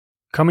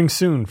Coming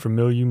soon from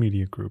Milieu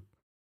Media Group.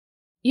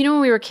 You know,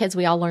 when we were kids,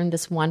 we all learned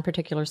this one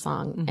particular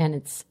song, and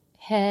it's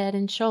head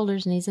and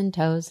shoulders, knees and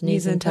toes,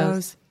 knees and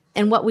toes.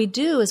 And what we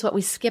do is what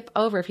we skip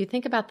over. If you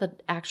think about the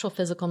actual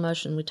physical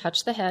motion, we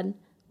touch the head,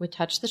 we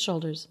touch the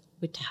shoulders,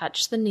 we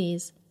touch the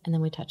knees, and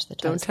then we touch the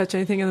toes. Don't touch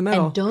anything in the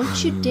middle. And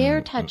don't you dare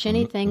touch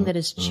anything that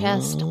is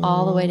chest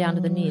all the way down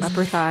to the knees.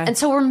 Upper thigh. And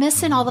so we're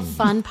missing all the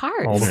fun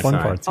parts. All the fun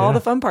parts. All the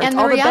fun parts. And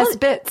all the best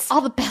bits.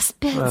 All the best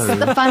bits.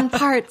 The fun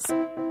parts.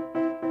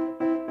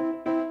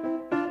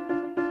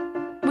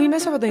 We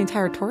miss over the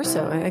entire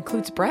torso. It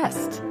includes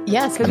breast.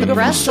 Yes, Because the you go from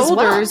breast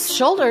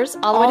shoulders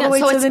all the way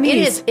down. to the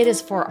knees. It is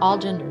for all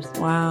genders.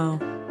 Wow.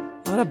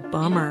 What a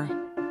bummer.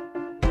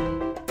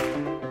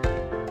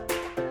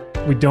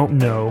 We don't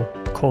know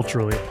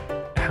culturally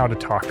how to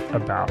talk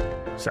about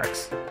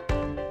sex.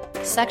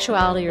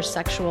 Sexuality or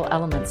sexual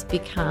elements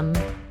become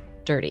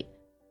dirty.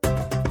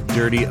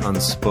 Dirty,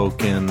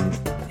 unspoken,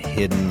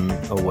 hidden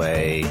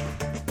away,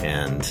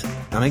 and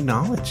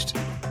unacknowledged.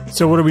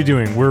 So what are we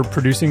doing? We're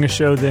producing a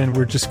show then.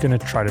 We're just going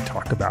to try to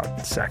talk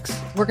about sex.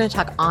 We're going to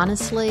talk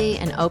honestly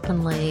and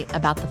openly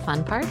about the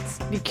fun parts.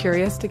 Be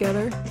curious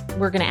together.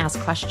 We're going to ask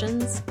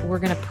questions. We're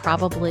going to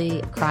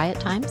probably cry at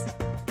times.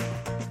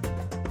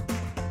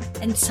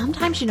 And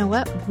sometimes, you know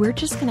what? We're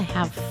just going to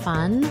have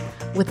fun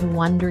with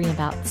wondering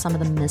about some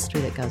of the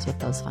mystery that goes with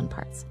those fun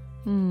parts.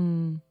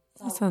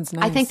 That sounds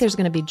nice. I think there's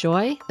going to be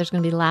joy. There's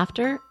going to be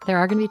laughter. There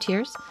are going to be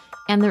tears.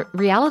 And the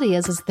reality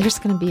is there's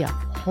going to be a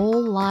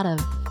whole lot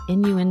of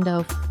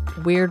innuendo,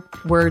 weird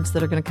words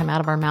that are going to come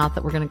out of our mouth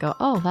that we're going to go,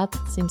 oh, that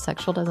seems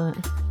sexual, doesn't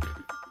it?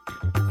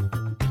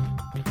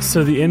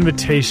 So the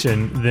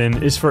invitation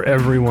then is for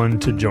everyone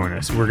to join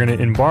us. We're going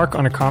to embark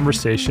on a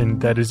conversation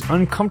that is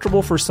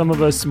uncomfortable for some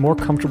of us, more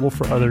comfortable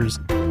for others.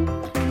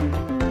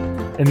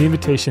 And the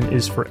invitation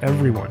is for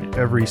everyone,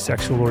 every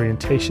sexual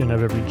orientation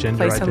of every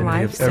gender place identity in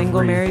life, of every,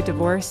 single, married,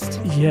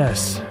 divorced.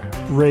 Yes,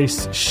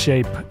 race,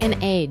 shape, And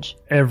age.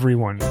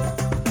 everyone.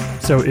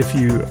 So if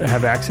you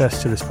have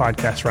access to this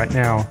podcast right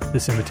now,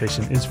 this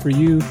invitation is for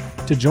you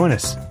to join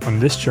us on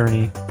this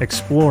journey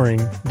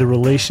exploring the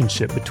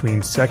relationship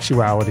between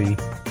sexuality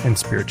and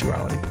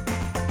spirituality.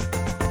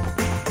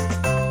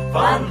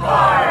 Fun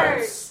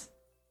parts!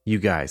 You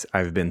guys,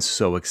 I've been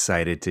so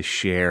excited to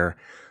share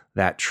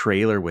that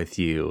trailer with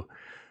you.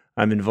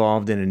 I'm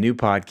involved in a new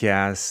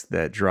podcast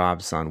that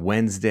drops on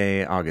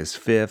Wednesday,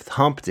 August 5th,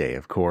 Hump Day,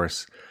 of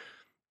course,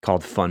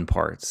 called Fun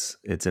Parts.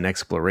 It's an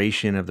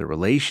exploration of the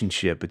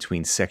relationship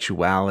between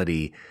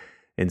sexuality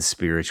and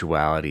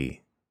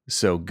spirituality.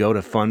 So go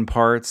to Fun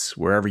Parts,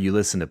 wherever you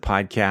listen to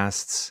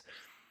podcasts,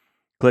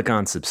 click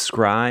on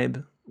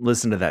subscribe,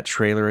 listen to that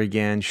trailer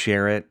again,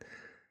 share it,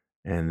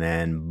 and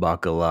then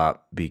buckle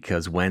up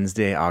because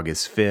Wednesday,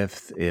 August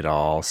 5th, it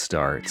all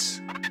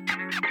starts.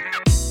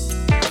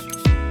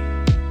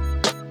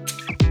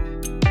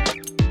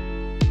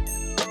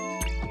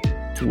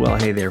 Well,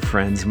 hey there,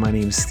 friends. My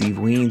name is Steve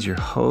Wiens, your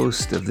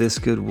host of This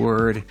Good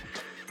Word.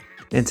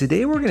 And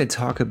today we're going to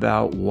talk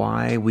about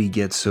why we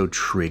get so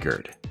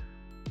triggered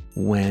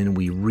when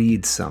we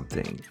read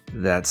something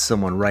that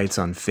someone writes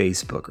on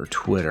Facebook or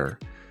Twitter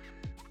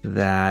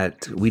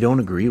that we don't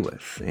agree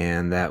with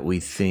and that we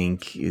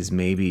think is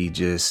maybe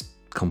just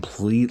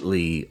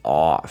completely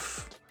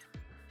off.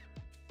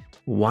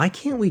 Why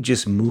can't we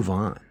just move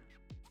on?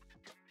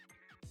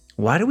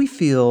 Why do we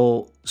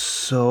feel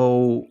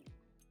so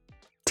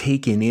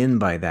taken in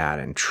by that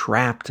and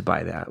trapped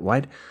by that?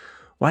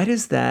 Why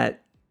does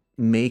that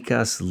make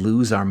us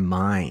lose our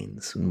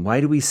minds? And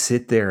why do we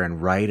sit there and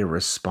write a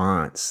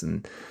response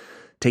and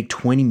take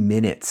 20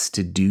 minutes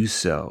to do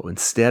so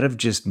instead of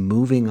just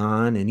moving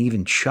on and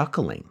even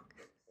chuckling?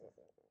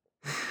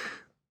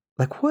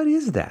 Like, what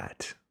is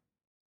that?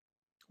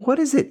 What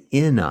is it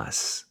in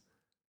us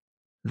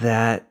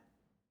that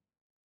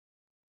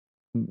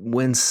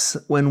when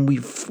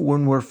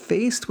we're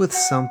faced with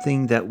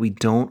something that we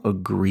don't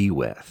agree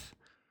with,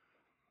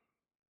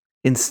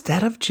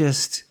 instead of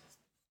just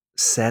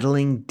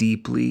settling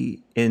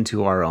deeply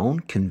into our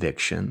own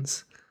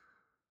convictions,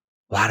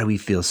 why do we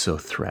feel so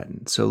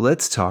threatened? So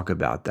let's talk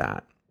about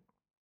that.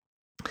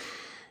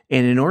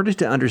 And in order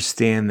to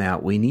understand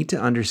that, we need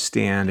to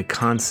understand a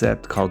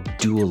concept called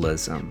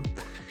dualism.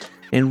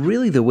 And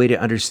really the way to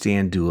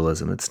understand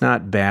dualism, it's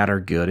not bad or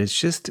good, it's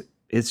just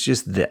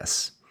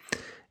this.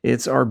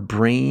 It's our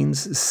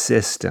brain's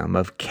system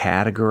of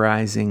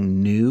categorizing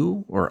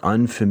new or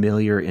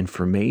unfamiliar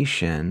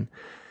information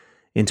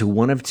into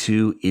one of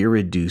two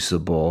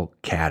irreducible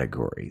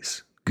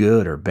categories: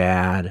 good or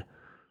bad,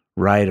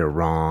 right or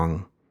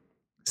wrong,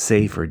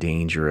 safe or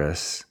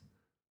dangerous,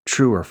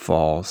 true or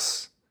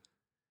false.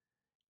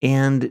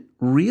 And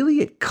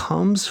really it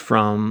comes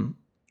from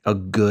a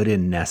good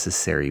and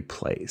necessary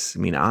place. I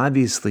mean,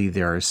 obviously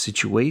there are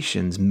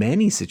situations,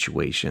 many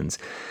situations,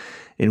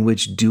 in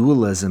which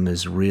dualism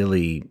is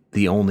really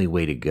the only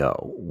way to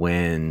go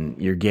when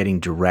you're getting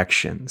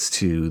directions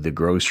to the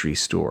grocery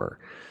store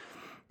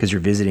because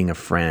you're visiting a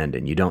friend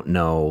and you don't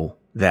know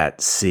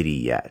that city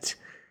yet.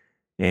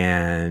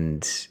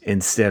 And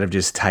instead of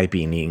just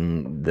typing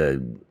in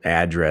the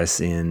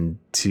address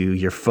into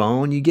your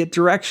phone, you get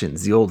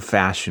directions the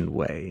old-fashioned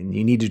way. And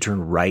you need to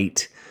turn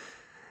right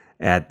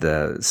at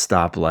the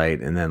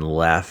stoplight and then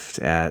left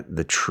at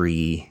the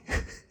tree.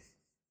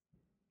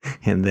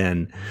 And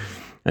then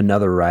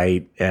another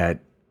right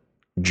at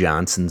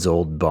Johnson's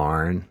old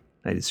barn.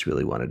 I just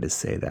really wanted to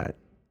say that.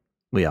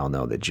 We all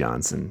know that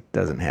Johnson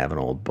doesn't have an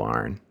old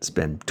barn. It's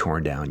been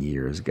torn down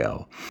years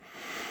ago.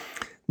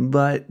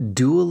 But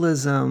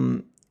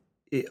dualism,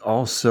 it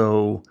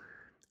also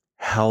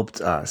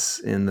helped us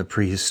in the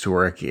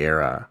prehistoric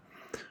era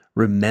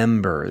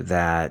remember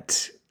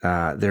that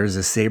there's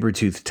a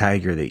saber-toothed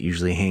tiger that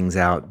usually hangs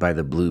out by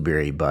the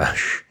blueberry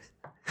bush.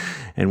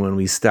 And when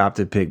we stopped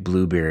to pick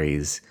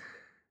blueberries,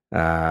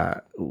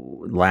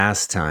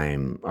 last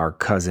time our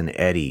cousin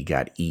Eddie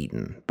got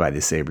eaten by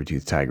the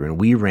saber-toothed tiger and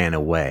we ran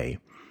away.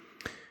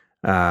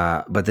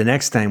 But the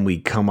next time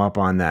we come up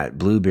on that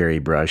blueberry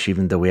brush,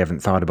 even though we haven't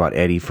thought about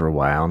Eddie for a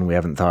while and we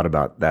haven't thought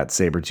about that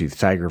saber-toothed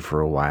tiger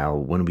for a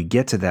while, when we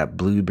get to that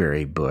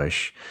blueberry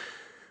bush,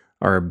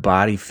 our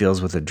body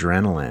fills with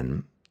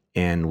adrenaline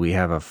and we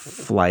have a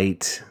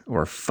flight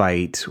or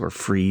fight or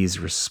freeze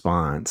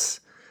response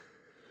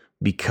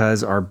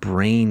because our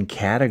brain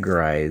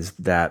categorized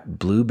that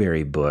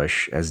blueberry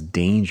bush as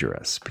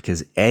dangerous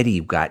because Eddie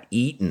got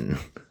eaten.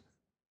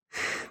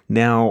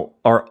 Now,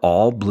 are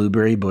all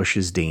blueberry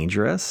bushes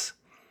dangerous?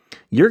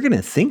 You're going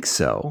to think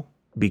so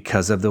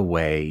because of the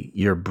way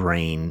your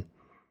brain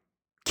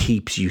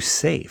keeps you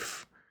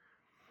safe.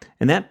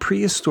 And that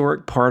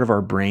prehistoric part of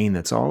our brain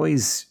that's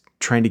always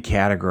trying to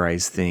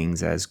categorize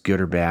things as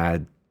good or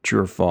bad,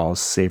 true or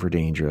false, safe or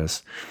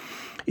dangerous,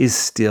 is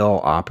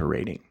still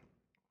operating.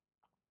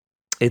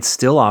 It's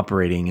still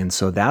operating, and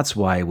so that's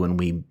why when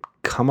we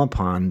come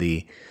upon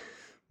the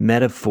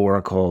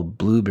metaphorical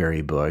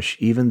blueberry bush,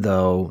 even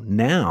though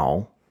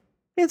now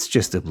it's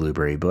just a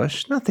blueberry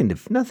bush, nothing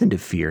to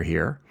fear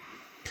here.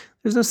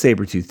 There's no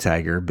saber-toothed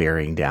tiger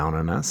bearing down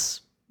on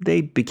us.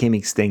 They became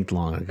extinct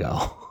long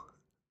ago.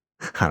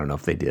 I don't know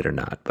if they did or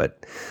not,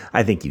 but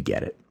I think you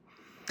get it.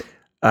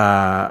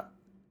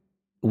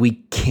 We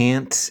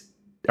can't,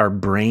 our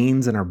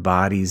brains and our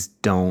bodies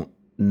don't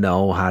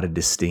know how to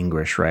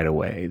distinguish right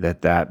away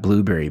that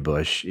blueberry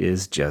bush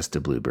is just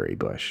a blueberry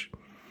bush.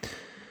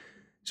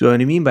 So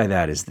what I mean by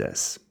that is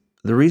this.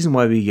 The reason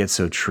why we get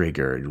so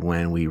triggered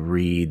when we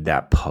read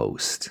that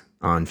post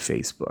on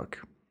Facebook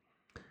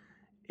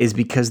is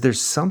because there's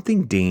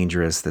something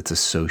dangerous that's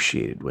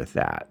associated with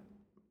that.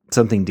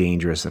 Something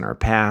dangerous in our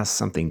past,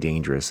 something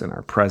dangerous in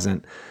our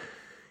present.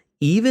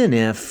 Even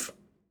if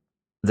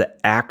the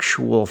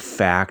actual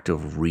fact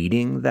of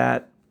reading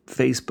that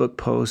Facebook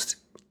post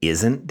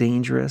isn't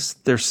dangerous,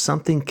 there's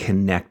something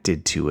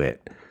connected to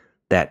it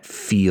that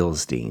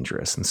feels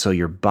dangerous. And so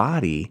your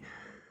body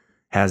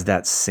has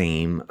that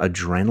same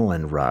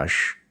adrenaline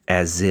rush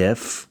as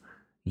if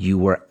you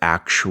were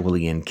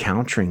actually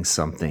encountering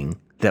something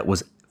that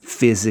was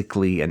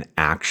physically and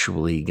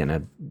actually going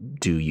to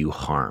do you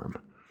harm.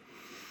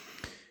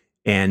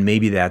 And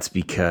maybe that's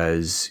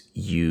because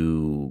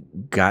you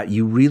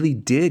really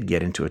did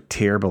get into a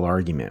terrible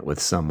argument with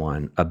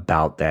someone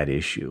about that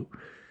issue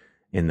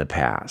in the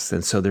past.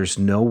 And so there's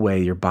no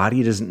way, your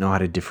body doesn't know how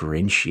to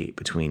differentiate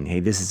between,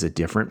 hey, this is a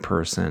different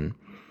person.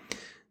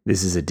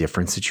 This is a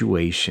different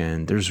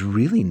situation. There's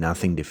really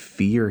nothing to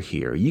fear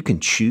here. You can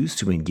choose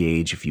to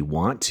engage if you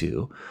want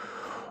to,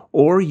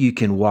 or you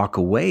can walk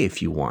away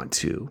if you want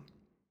to.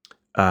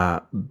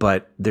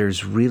 But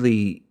there's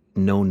really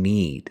no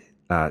need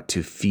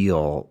to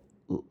feel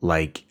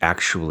like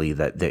actually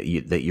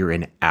that you're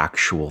in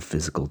actual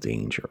physical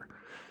danger.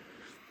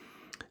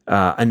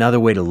 Another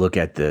way to look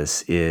at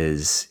this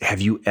is, have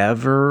you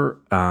ever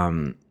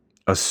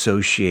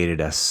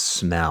associated a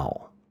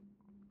smell?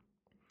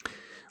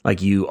 Like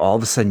all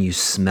of a sudden you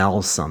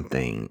smell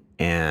something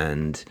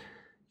and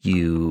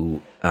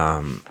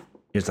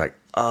it's like,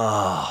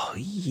 oh,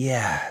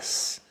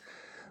 yes.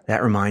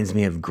 That reminds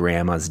me of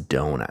Grandma's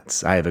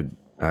donuts. I have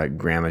a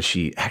grandma,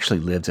 she actually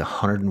lived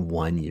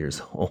 101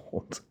 years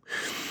old.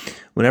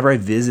 Whenever I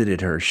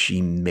visited her,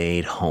 she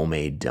made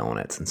homemade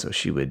donuts. And so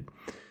she would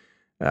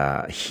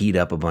heat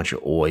up a bunch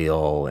of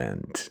oil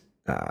and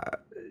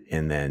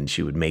then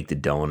she would make the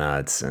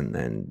donuts and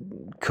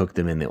then cook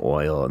them in the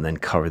oil and then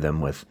cover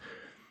them with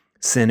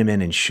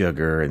cinnamon and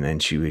sugar, and then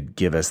she would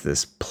give us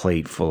this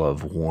plate full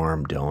of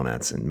warm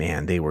donuts, and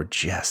man, they were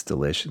just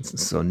delicious. And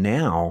so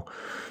now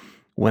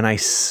when I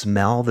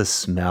smell the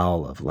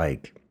smell of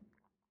like,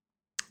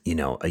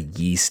 a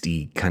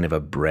yeasty kind of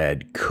a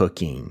bread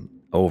cooking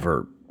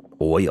over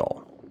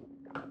oil,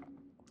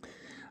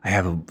 I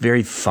have a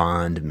very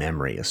fond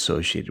memory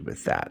associated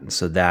with that. And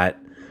so that,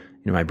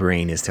 my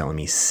brain is telling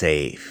me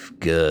safe,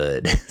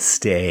 good,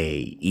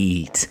 stay,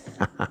 eat.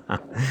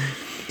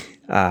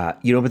 But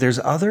there's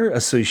other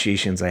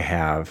associations I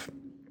have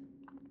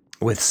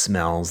with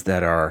smells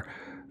that are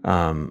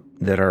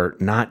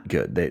not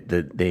good.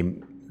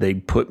 They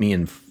put me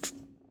in, fight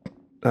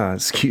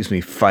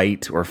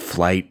or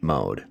flight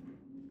mode.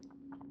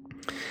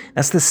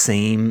 That's the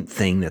same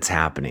thing that's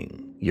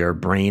happening. Your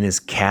brain is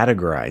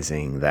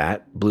categorizing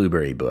that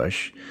blueberry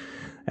bush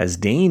as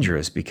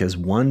dangerous because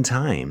one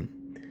time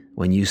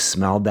when you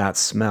smelled that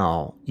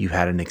smell, you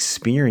had an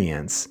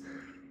experience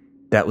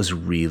that was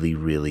really,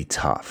 really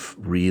tough,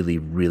 really,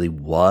 really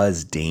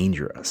was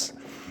dangerous.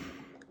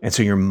 And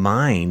so your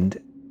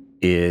mind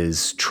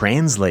is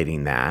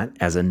translating that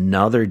as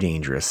another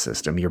dangerous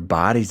system. Your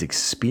body's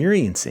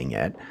experiencing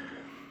it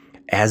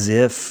as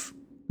if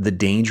the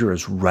danger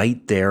is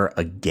right there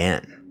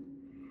again.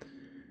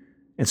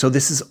 And so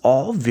this is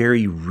all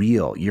very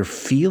real. You're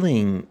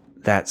feeling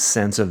that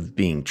sense of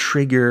being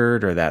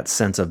triggered or that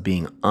sense of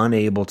being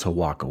unable to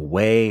walk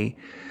away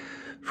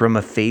from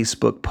a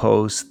Facebook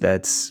post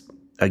that's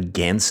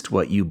against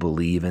what you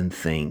believe and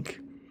think,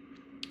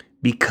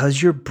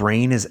 because your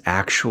brain is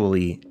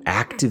actually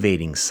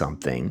activating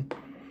something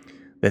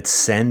that's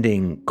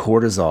sending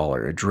cortisol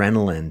or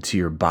adrenaline to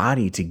your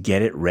body to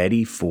get it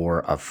ready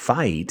for a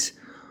fight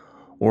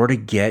or to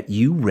get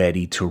you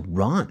ready to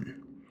run.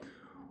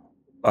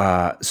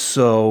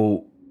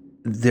 So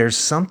there's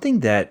something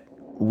that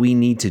we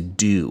need to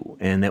do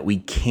and that we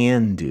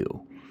can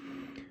do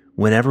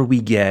whenever we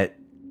get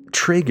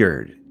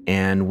triggered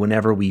and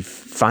whenever we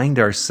find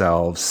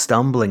ourselves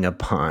stumbling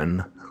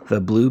upon the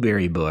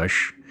blueberry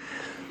bush,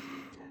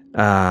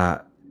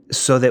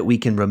 so that we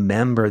can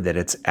remember that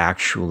it's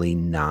actually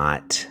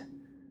not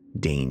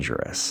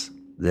dangerous,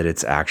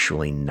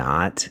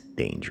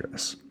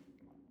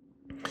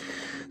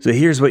 So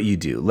here's what you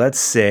do. Let's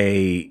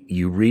say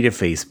you read a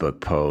Facebook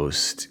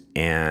post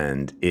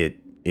and it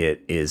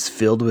is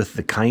filled with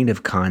the kind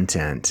of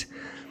content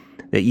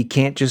that you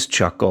can't just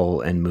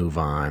chuckle and move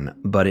on,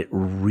 but it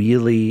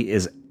really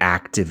is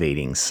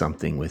activating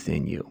something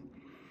within you.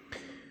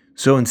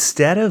 So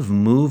instead of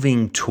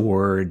moving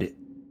toward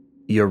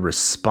your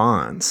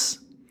response,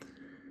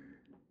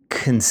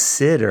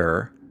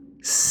 consider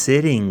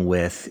sitting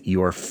with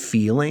your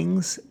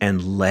feelings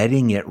and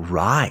letting it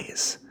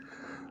rise.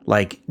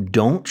 Like,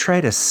 don't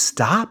try to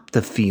stop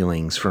the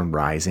feelings from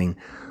rising.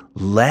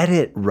 Let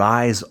it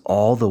rise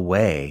all the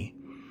way.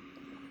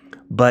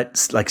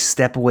 But like,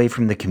 step away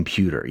from the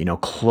computer,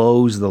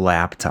 close the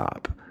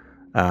laptop,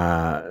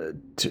 lock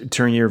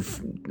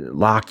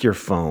your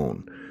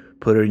phone,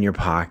 put it in your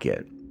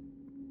pocket,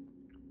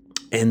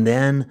 and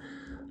then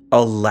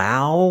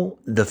allow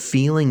the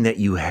feeling that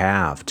you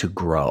have to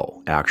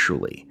grow,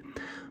 actually.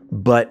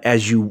 But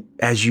as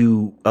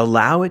you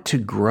allow it to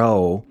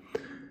grow,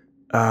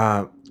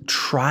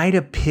 try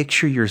to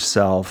picture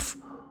yourself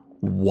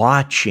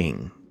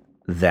watching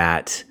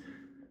that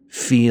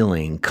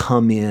feeling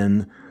come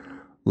in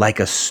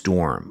like a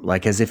storm,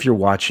 like as if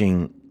you're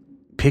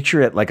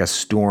picture it like a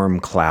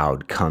storm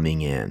cloud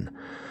coming in,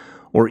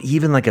 or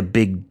even like a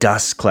big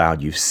dust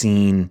cloud. You've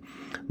seen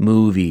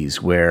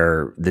movies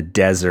where the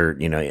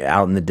desert,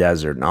 out in the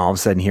desert, and all of a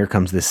sudden here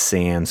comes this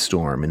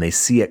sandstorm and they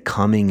see it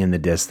coming in the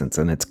distance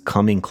and it's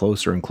coming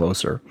closer and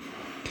closer.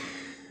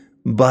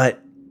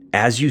 But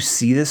as you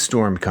see this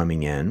storm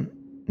coming in,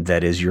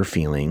 that is your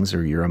feelings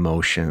or your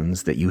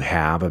emotions that you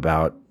have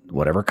about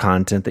whatever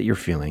content that you're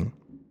feeling,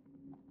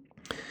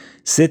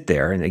 sit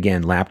there, and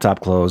again,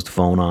 laptop closed,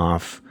 phone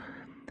off,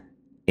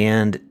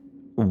 and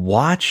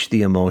watch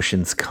the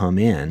emotions come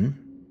in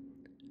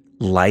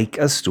like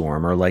a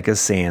storm or like a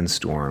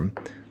sandstorm,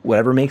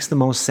 whatever makes the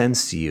most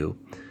sense to you,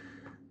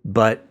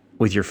 but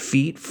with your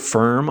feet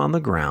firm on the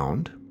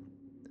ground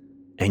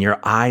and your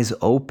eyes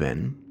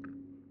open,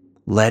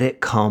 let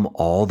it come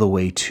all the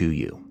way to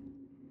you.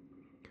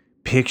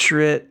 Picture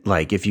it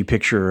like if you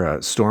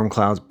picture storm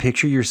clouds,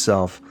 picture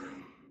yourself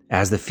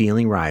as the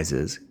feeling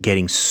rises,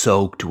 getting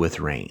soaked with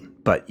rain.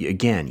 But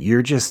again,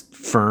 you're just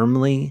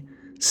firmly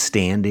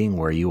standing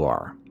where you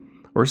are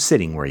or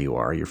sitting where you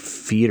are. Your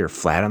feet are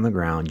flat on the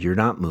ground. You're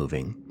not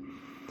moving.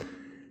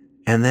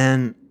 And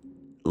then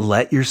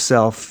let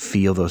yourself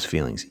feel those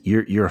feelings.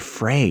 You're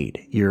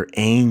afraid. You're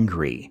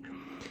angry.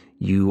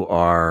 You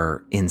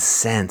are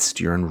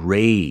incensed. You're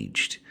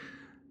enraged.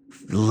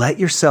 Let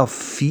yourself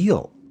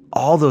feel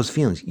all those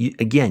feelings.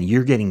 Again,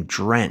 you're getting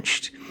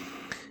drenched.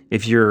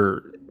 If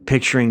you're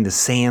picturing the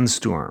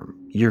sandstorm,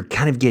 you're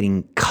kind of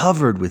getting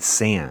covered with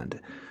sand.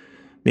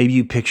 Maybe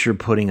you picture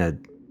putting a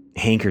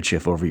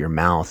handkerchief over your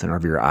mouth and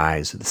over your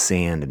eyes so the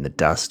sand and the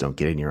dust don't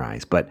get in your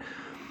eyes. But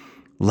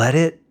let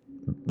it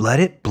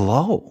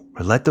blow,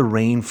 or let the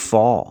rain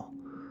fall.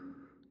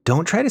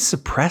 Don't try to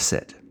suppress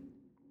it.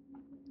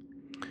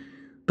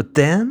 But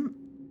then,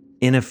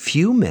 in a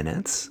few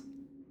minutes,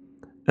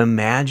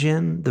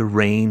 imagine the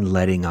rain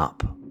letting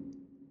up.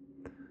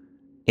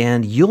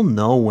 And you'll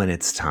know when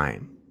it's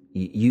time.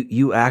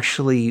 You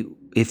actually,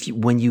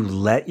 when you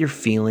let your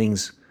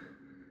feelings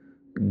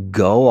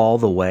go all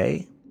the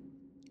way,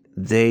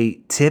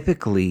 they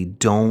typically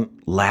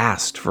don't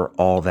last for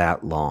all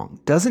that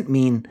long. Doesn't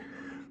mean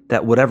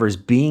that whatever's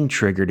being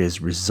triggered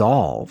is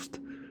resolved.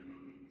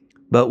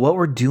 But what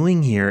we're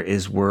doing here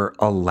is we're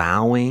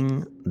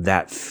allowing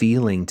that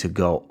feeling to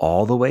go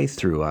all the way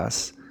through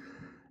us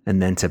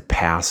and then to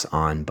pass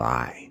on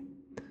by.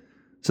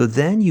 So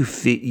then you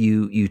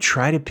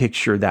try to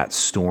picture that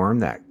storm,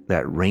 that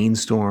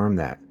rainstorm,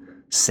 that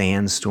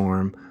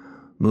sandstorm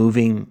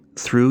moving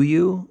through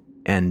you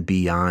and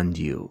beyond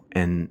you.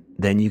 And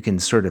then you can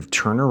sort of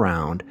turn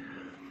around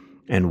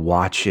and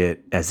watch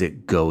it as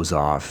it goes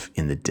off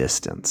in the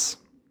distance.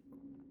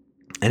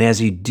 And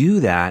as you do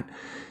that,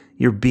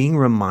 you're being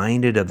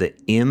reminded of the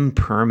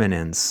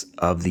impermanence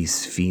of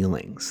these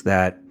feelings,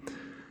 that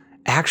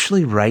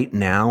actually right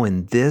now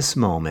in this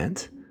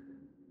moment,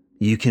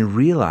 you can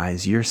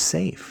realize you're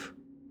safe.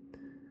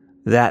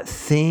 That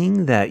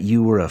thing that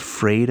you were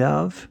afraid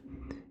of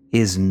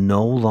is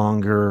no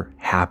longer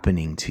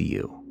happening to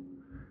you.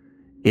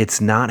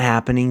 It's not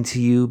happening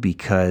to you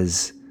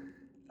because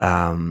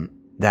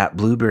that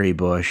blueberry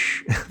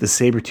bush, the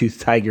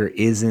saber-toothed tiger,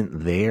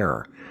 isn't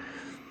there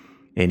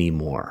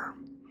anymore.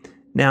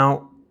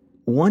 Now,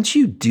 once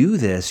you do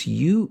this,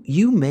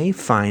 you may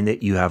find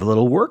that you have a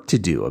little work to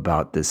do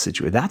about this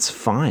situation. That's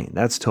fine.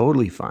 That's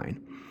totally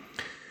fine.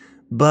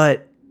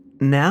 But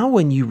now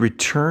when you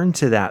return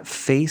to that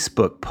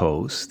Facebook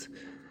post,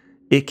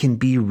 it can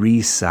be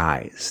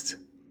resized.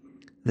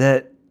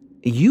 That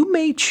you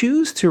may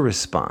choose to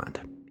respond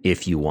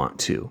if you want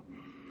to.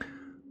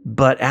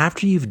 But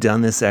after you've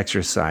done this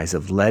exercise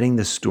of letting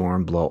the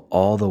storm blow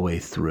all the way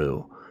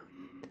through,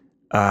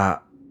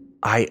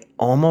 I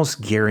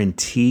almost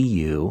guarantee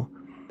you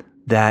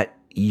that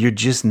you're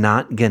just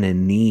not going to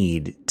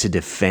need to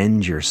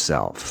defend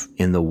yourself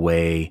in the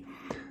way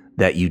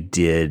that you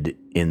did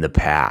in the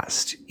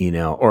past,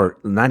 or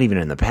not even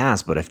in the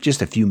past, but if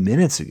just a few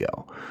minutes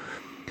ago.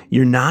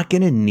 You're not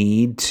going to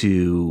need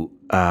to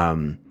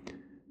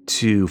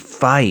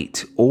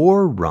fight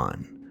or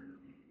run.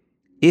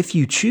 If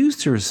you choose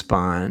to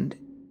respond,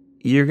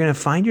 you're going to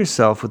find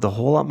yourself with a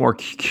whole lot more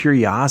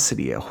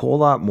curiosity, a whole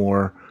lot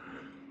more.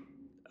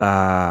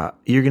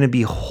 You're going to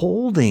be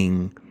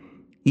holding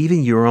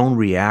even your own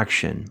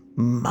reaction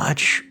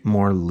much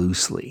more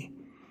loosely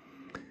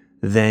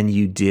than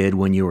you did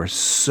when you were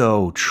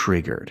so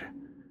triggered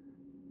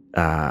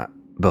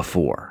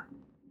before.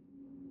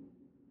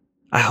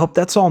 I hope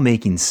that's all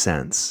making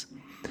sense.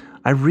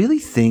 I really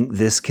think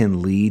this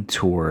can lead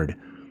toward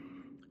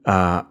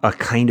a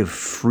kind of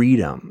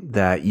freedom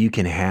that you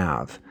can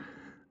have,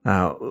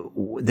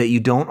 that you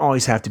don't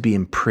always have to be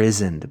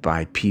imprisoned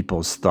by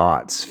people's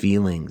thoughts,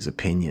 feelings,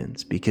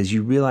 opinions, because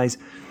you realize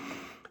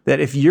that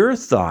if your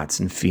thoughts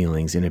and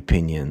feelings and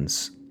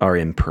opinions are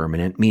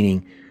impermanent,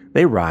 meaning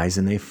they rise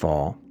and they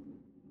fall,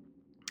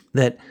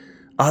 that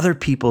other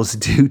people's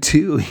do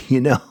too,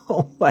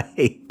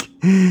 like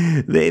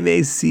they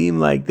may seem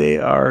like they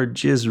are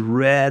just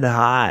red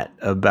hot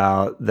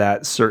about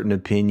that certain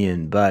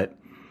opinion, but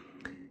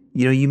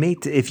you may,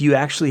 if you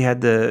actually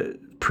had the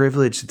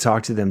privilege to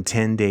talk to them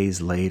 10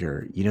 days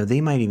later,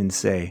 they might even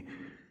say,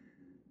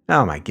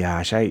 oh my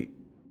gosh, I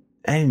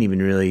didn't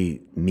even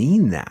really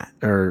mean that.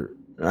 Or,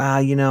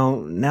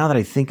 now that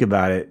I think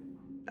about it,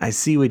 I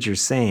see what you're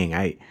saying.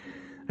 I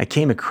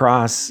came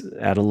across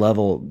at a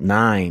level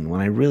 9 when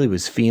I really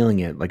was feeling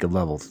it like a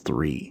level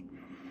 3.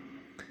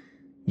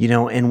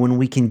 And when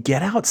we can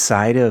get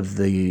outside of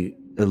the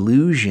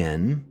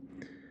illusion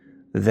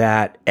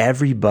that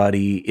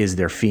everybody is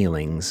their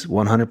feelings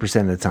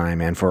 100% of the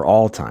time and for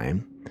all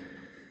time,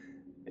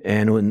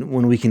 and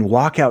when we can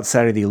walk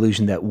outside of the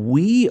illusion that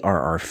we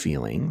are our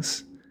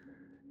feelings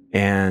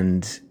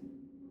and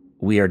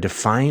we are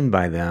defined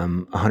by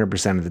them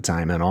 100% of the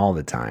time and all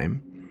the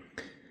time,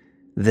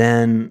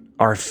 then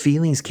our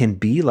feelings can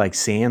be like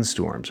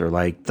sandstorms or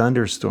like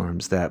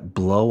thunderstorms that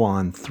blow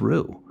on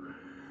through.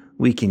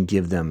 We can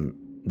give them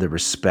the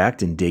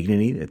respect and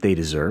dignity that they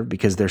deserve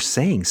because they're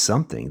saying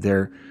something.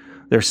 They're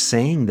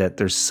saying that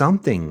there's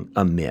something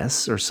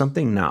amiss or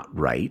something not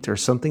right or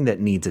something that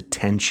needs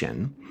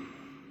attention.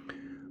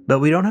 But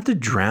we don't have to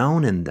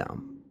drown in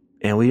them.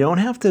 And we don't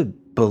have to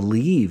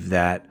believe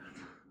that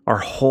our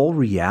whole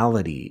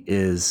reality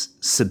is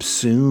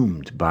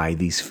subsumed by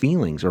these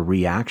feelings or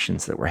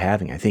reactions that we're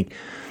having. I think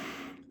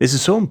this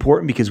is so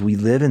important because we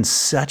live in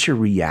such a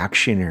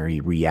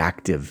reactionary,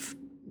 reactive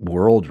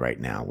world right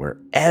now where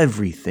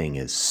everything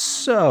is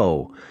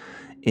so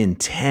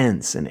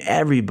intense and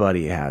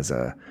everybody has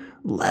a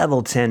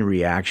level 10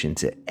 reaction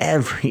to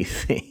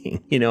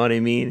everything. You know what I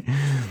mean?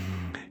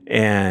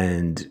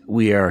 And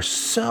we are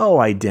so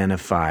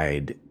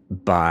identified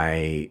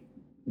by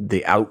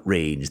the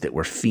outrage that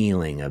we're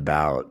feeling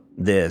about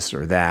this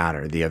or that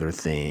or the other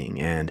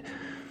thing. And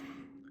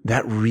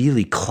that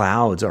really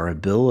clouds our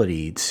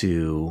ability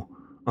to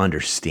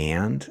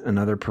understand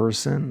another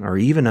person or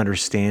even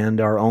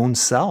understand our own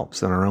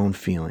selves and our own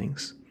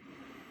feelings.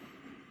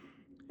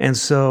 And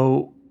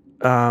so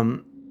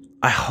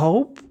I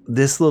hope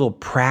this little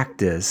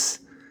practice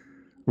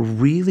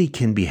really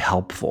can be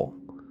helpful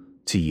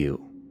to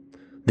you.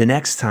 The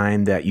next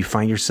time that you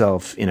find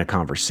yourself in a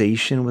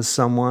conversation with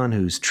someone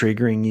who's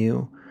triggering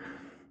you,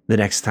 the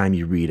next time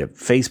you read a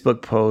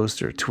Facebook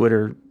post or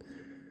Twitter,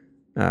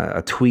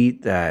 a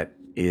tweet that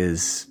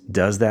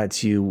does that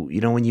to you,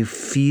 when you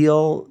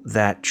feel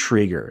that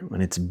trigger, when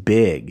it's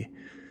big,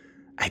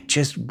 I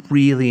just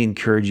really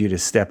encourage you to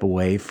step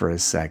away for a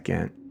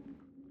second.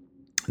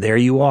 There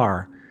you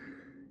are.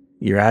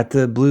 You're at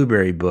the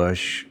blueberry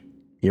bush.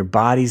 Your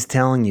body's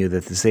telling you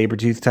that the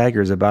saber-toothed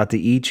tiger is about to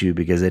eat you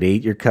because it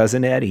ate your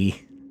cousin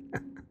Eddie.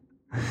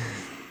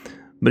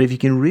 But if you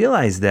can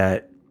realize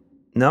that,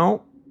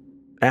 no,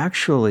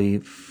 actually,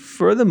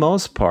 for the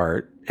most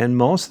part, and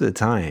most of the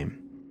time,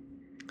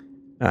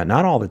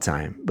 not all the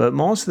time, but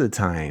most of the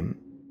time,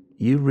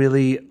 you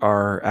really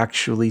are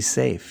actually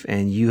safe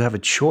and you have a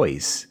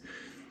choice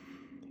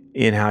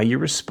in how you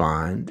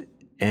respond.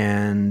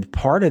 And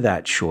part of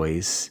that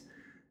choice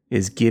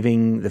is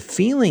giving the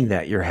feeling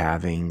that you're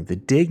having the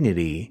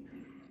dignity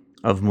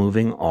of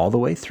moving all the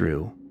way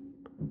through,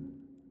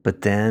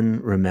 but then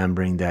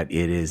remembering that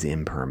it is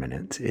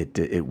impermanent.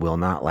 It will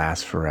not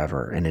last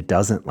forever, and it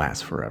doesn't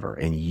last forever.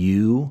 And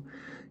you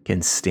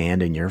can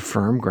stand in your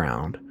firm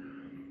ground,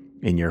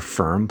 in your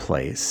firm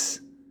place,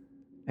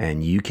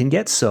 and you can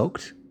get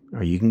soaked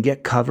or you can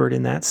get covered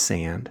in that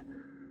sand,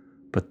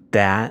 but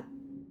that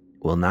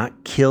will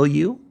not kill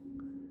you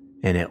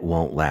and it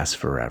won't last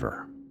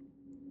forever.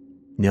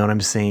 You know what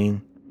I'm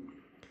saying?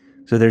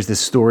 So there's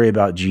this story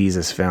about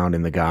Jesus found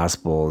in the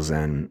Gospels,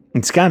 and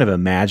it's kind of a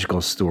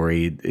magical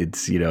story.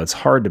 It's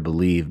hard to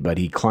believe, but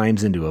he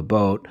climbs into a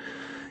boat.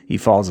 He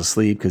falls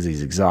asleep because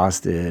he's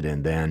exhausted,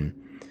 and then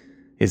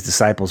his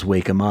disciples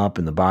wake him up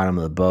in the bottom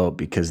of the boat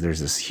because there's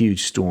this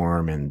huge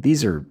storm, and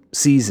these are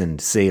seasoned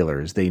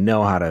sailors. They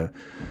know how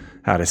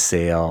to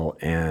sail,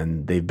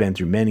 and they've been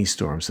through many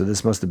storms. So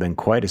this must have been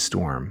quite a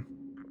storm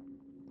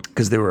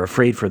because they were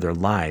afraid for their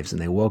lives,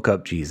 and they woke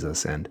up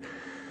Jesus, and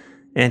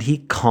he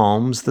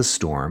calms the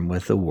storm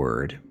with a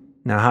word.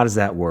 Now, how does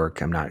that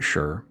work? I'm not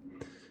sure.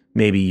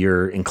 Maybe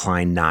you're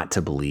inclined not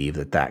to believe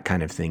that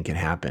kind of thing can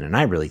happen, and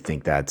I really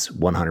think that's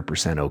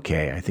 100%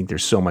 okay. I think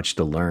there's so much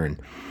to learn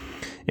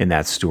in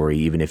that story,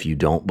 even if you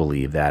don't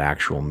believe that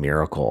actual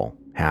miracle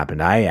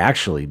happened. I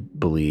actually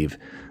believe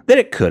that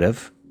it could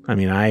have. I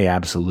mean, I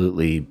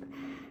absolutely,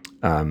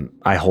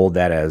 I hold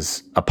that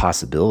as a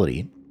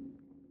possibility.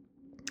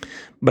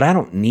 But I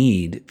don't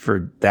need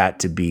for that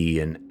to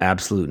be an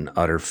absolute and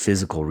utter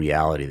physical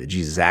reality, that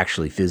Jesus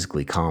actually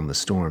physically calmed the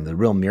storm. The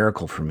real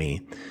miracle for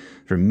me,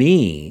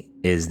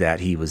 is that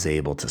he was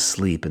able to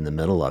sleep in the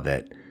middle of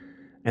it.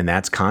 And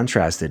that's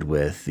contrasted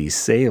with these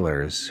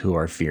sailors who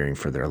are fearing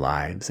for their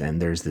lives.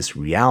 And there's this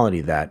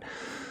reality that,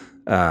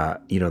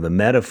 the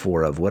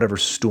metaphor of whatever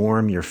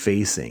storm you're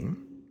facing,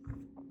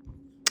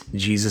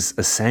 Jesus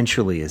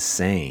essentially is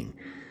saying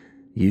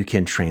you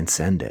can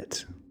transcend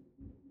it.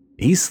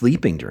 He's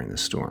sleeping during the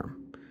storm.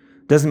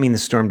 Doesn't mean the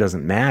storm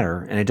doesn't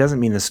matter, and it doesn't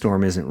mean the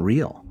storm isn't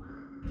real.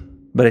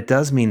 But it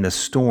does mean the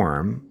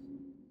storm,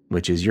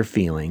 which is your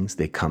feelings,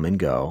 they come and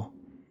go.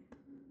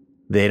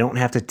 They don't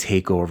have to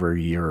take over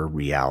your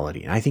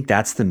reality. And I think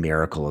that's the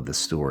miracle of the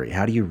story.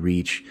 How do you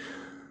reach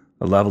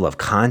a level of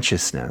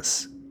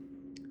consciousness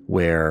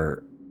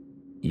where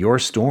your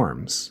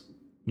storms,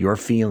 your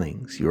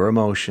feelings, your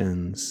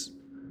emotions,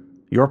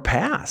 your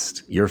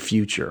past, your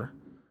future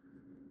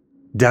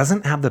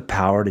doesn't have the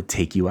power to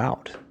take you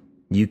out?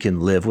 You can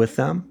live with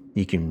them.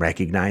 You can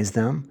recognize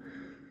them.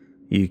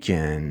 You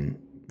can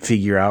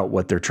figure out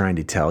what they're trying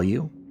to tell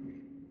you,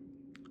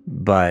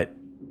 but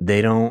they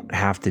don't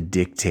have to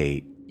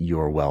dictate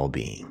your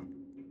well-being.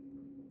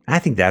 I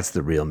think that's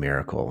the real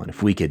miracle. And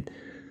if we could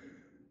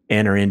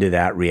enter into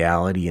that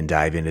reality and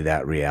dive into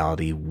that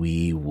reality,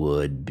 we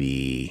would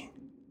be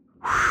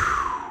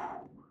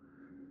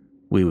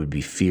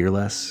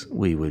fearless.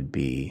 We would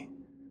be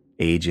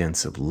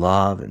agents of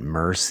love and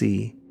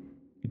mercy,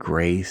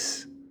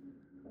 grace.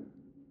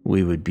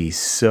 We would be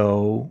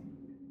so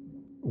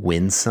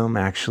winsome,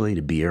 actually,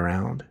 to be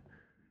around.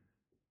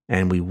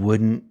 And we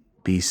wouldn't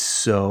be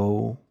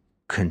so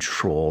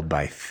controlled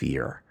by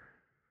fear.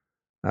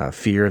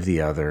 Fear of the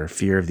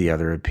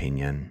other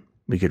opinion.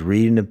 We could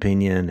read an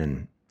opinion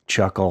and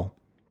chuckle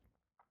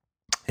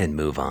and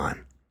move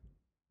on.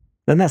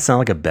 Doesn't that sound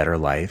like a better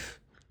life?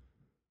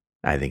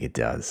 I think it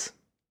does.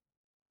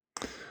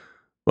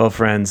 Well,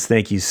 friends,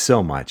 thank you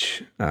so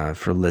much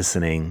for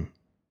listening.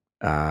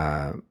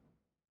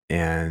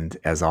 And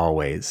as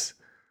always,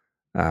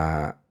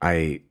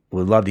 I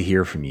would love to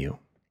hear from you.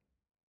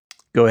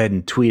 Go ahead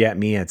and tweet at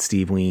me at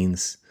Steve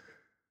Wiens,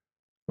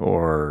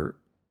 or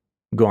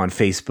go on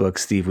Facebook,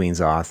 Steve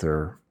Wiens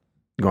Author.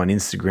 Go on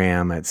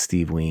Instagram at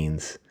Steve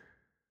Wiens.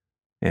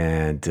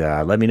 And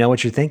let me know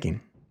what you're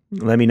thinking.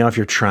 Let me know if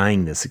you're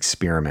trying this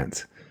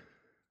experiment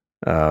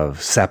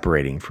of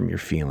separating from your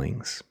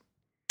feelings.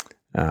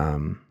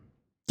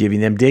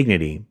 Giving them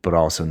dignity, but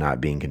also not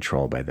being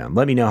controlled by them.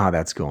 Let me know how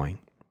that's going.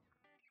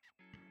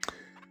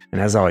 And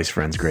as always,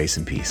 friends, grace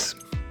and peace.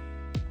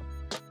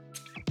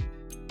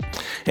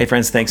 Hey,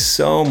 friends, thanks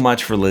so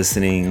much for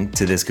listening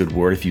to This Good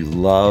Word. If you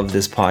love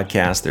this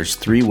podcast, there's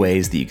 3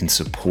 ways that you can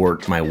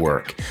support my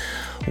work.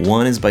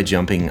 One is by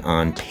jumping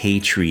on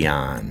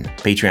Patreon,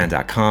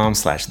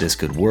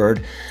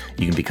 patreon.com/thisgoodword.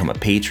 You can become a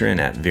patron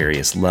at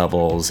various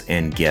levels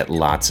and get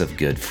lots of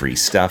good free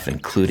stuff,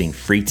 including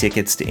free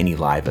tickets to any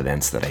live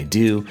events that I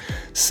do,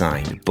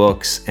 signed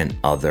books, and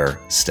other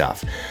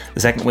stuff. The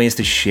second way is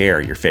to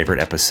share your favorite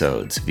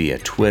episodes via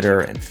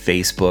Twitter and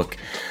Facebook,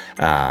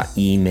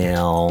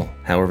 email,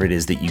 however it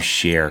is that you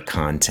share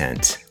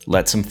content.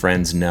 Let some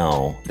friends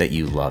know that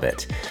you love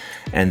it.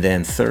 And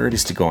then third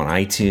is to go on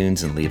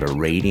iTunes and leave a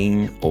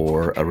rating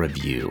or a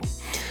review.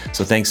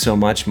 So thanks so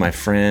much, my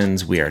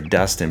friends. We are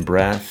dust and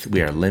breath.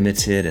 We are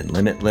limited and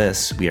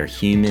limitless. We are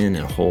human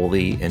and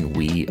holy, and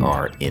we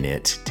are in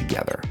it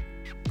together.